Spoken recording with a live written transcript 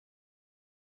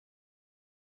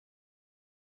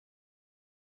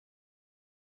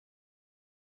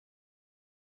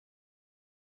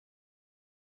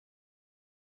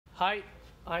Hi,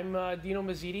 I'm Dino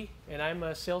Mazzitti, and I'm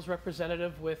a sales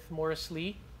representative with Morris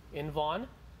Lee in Vaughan.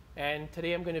 And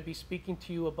today I'm going to be speaking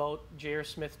to you about J.R.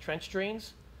 Smith trench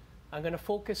drains. I'm going to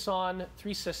focus on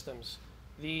three systems: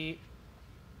 the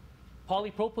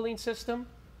polypropylene system,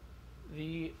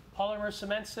 the polymer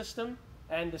cement system,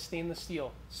 and the stainless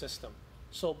steel system.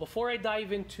 So before I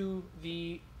dive into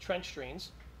the trench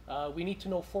drains, we need to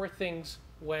know four things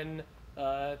when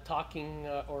talking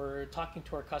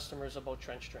to our customers about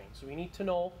trench drains. We need to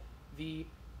know the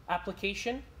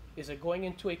application. Is it going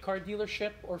into a car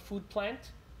dealership or food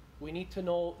plant? We need to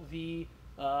know the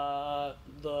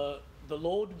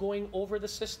load going over the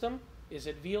system. Is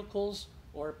it vehicles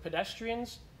or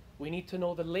pedestrians? We need to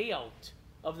know the layout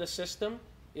of the system.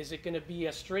 Is it going to be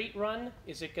a straight run?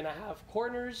 Is it going to have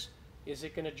corners? Is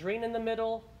it going to drain in the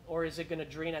middle, or is it going to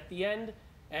drain at the end?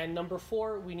 And number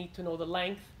four, we need to know the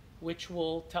length, which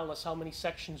will tell us how many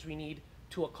sections we need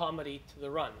to accommodate the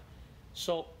run.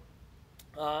 So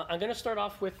I'm going to start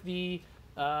off with the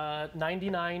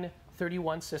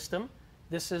 9931 system.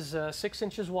 This is 6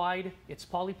 inches wide. It's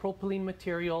polypropylene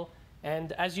material.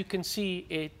 And as you can see,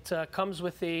 it comes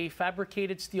with a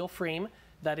fabricated steel frame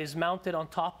that is mounted on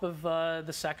top of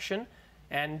the section.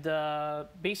 And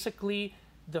basically,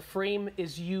 the frame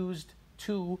is used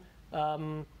to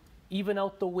even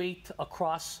out the weight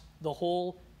across the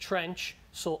whole trench,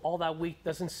 so all that weight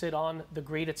doesn't sit on the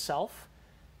grate itself.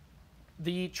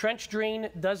 The trench drain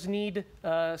does need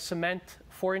cement,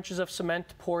 4 inches of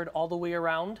cement poured all the way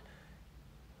around.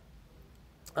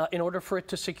 In order for it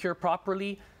to secure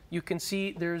properly, you can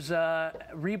see there's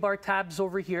rebar tabs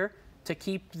over here to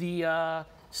keep the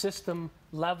system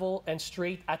level and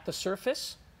straight at the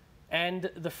surface.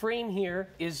 And the frame here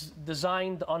is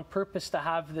designed on purpose to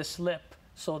have this lip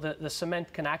so that the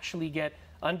cement can actually get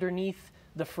underneath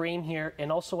the frame here and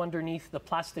also underneath the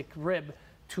plastic rib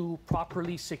to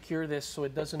properly secure this so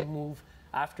it doesn't move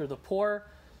after the pour.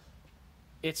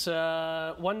 It's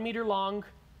 1 meter long,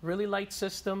 really light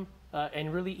system,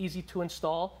 and really easy to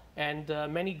install. And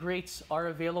many grates are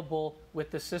available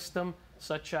with the system,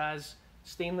 such as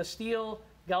stainless steel,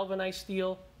 galvanized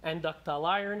steel, and ductile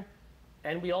iron.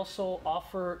 And we also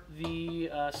offer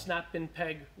the snap-in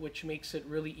peg, which makes it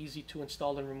really easy to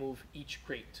install and remove each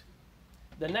grate.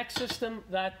 The next system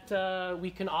that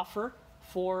we can offer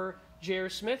for J.R.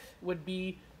 Smith would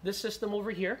be this system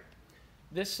over here.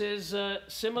 This is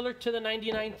similar to the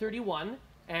 9931,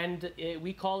 and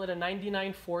we call it a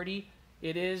 9940.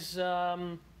 It is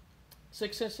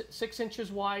 6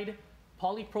 inches wide,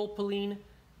 polypropylene.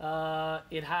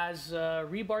 It has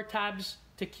rebar tabs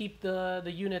to keep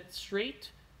the unit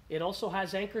straight. It also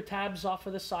has anchor tabs off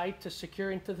of the side to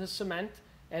secure into the cement.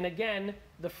 And again,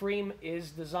 the frame is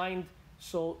designed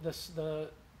so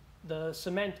the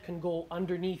cement can go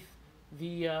underneath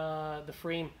the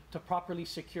frame to properly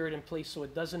secure it in place so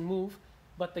it doesn't move.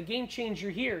 But the game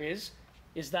changer here is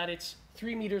that it's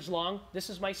 3 meters long. This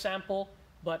is my sample,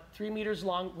 but 3 meters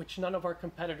long, which none of our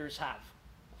competitors have.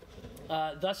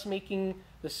 Thus making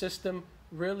the system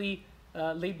really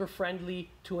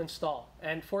labor-friendly to install.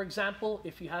 And for example,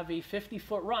 if you have a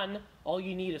 50-foot run, all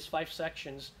you need is 5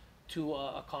 sections to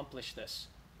accomplish this.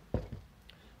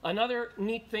 Another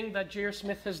neat thing that J.R.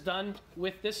 Smith has done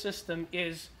with this system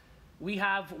is we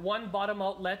have one bottom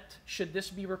outlet should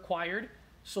this be required.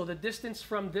 So the distance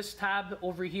from this tab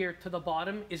over here to the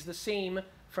bottom is the same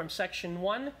from section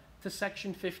 1 to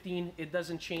section 15. It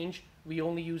doesn't change. We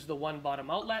only use the one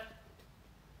bottom outlet.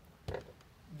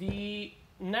 The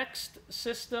next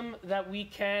system that we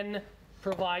can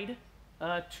provide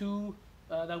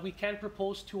that we can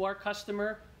propose to our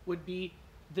customer would be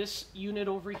this unit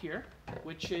over here,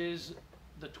 which is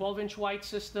the 12-inch wide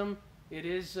system. It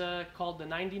is called the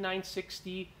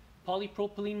 9960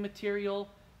 polypropylene material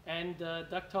and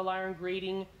ductile iron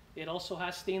grating. It also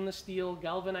has stainless steel,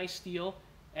 galvanized steel,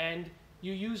 and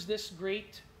you use this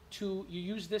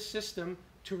system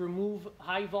to remove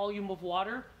high volume of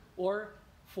water or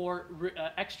for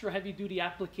extra heavy-duty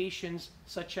applications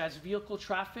such as vehicle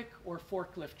traffic or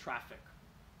forklift traffic.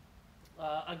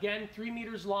 Again, 3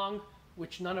 meters long,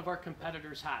 which none of our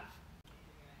competitors have.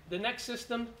 The next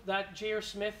system that J.R.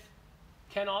 Smith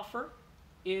can offer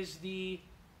is the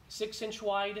 6-inch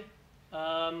wide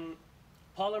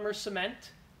polymer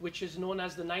cement, which is known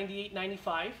as the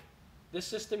 9895. This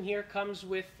system here comes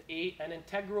with an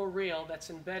integral rail that's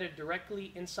embedded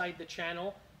directly inside the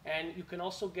channel, and you can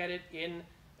also get it in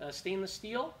stainless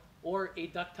steel or a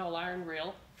ductile iron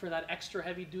rail for that extra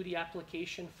heavy-duty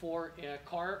application for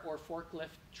car or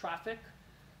forklift traffic.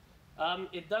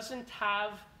 It doesn't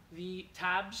have the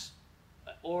tabs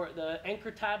or the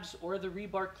anchor tabs or the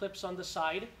rebar clips on the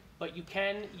side, but you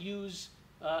can use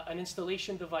an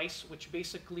installation device which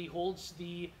basically holds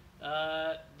the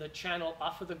channel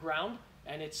off of the ground,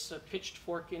 and it's a pitched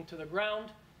fork into the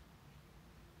ground.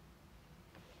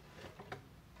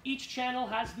 Each channel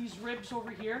has these ribs over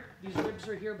here. These ribs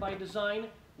are here by design,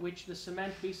 which the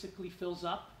cement basically fills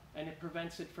up, and it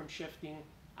prevents it from shifting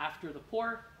after the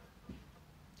pour.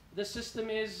 This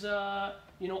system is,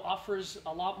 offers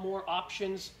a lot more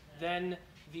options than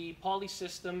the poly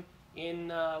system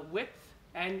in width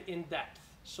and in depth.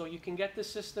 So you can get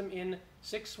this system in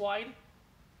 6 wide,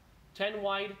 10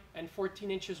 wide, and 14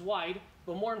 inches wide.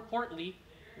 But more importantly,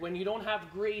 when you don't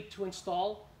have grade to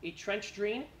install a trench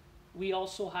drain, we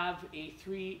also have a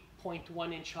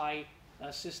 3.1 inch high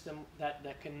system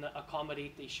that can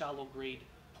accommodate a shallow grade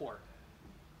pour.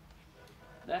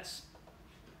 That's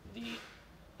the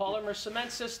polymer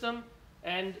cement system.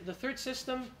 And the third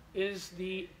system is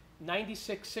the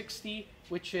 9660,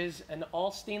 which is an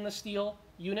all stainless steel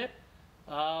unit.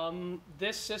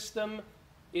 This system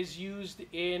is used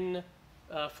in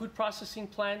food processing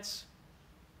plants,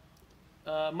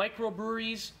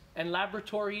 microbreweries, and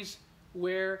laboratories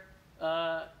where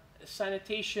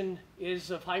sanitation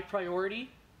is of high priority,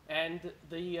 and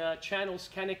the channels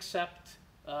can accept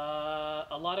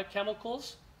a lot of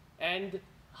chemicals and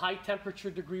high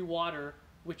temperature degree water,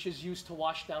 which is used to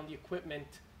wash down the equipment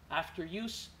after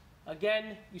use.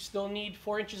 Again, you still need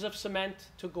 4 inches of cement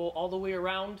to go all the way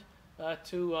around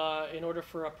in order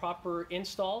for a proper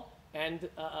install, and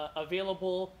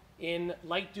available in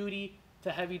light duty to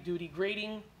heavy duty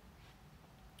grading.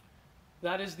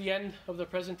 That is the end of the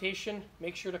presentation.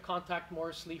 Make sure to contact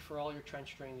Morris Lee for all your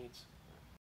trench drain needs.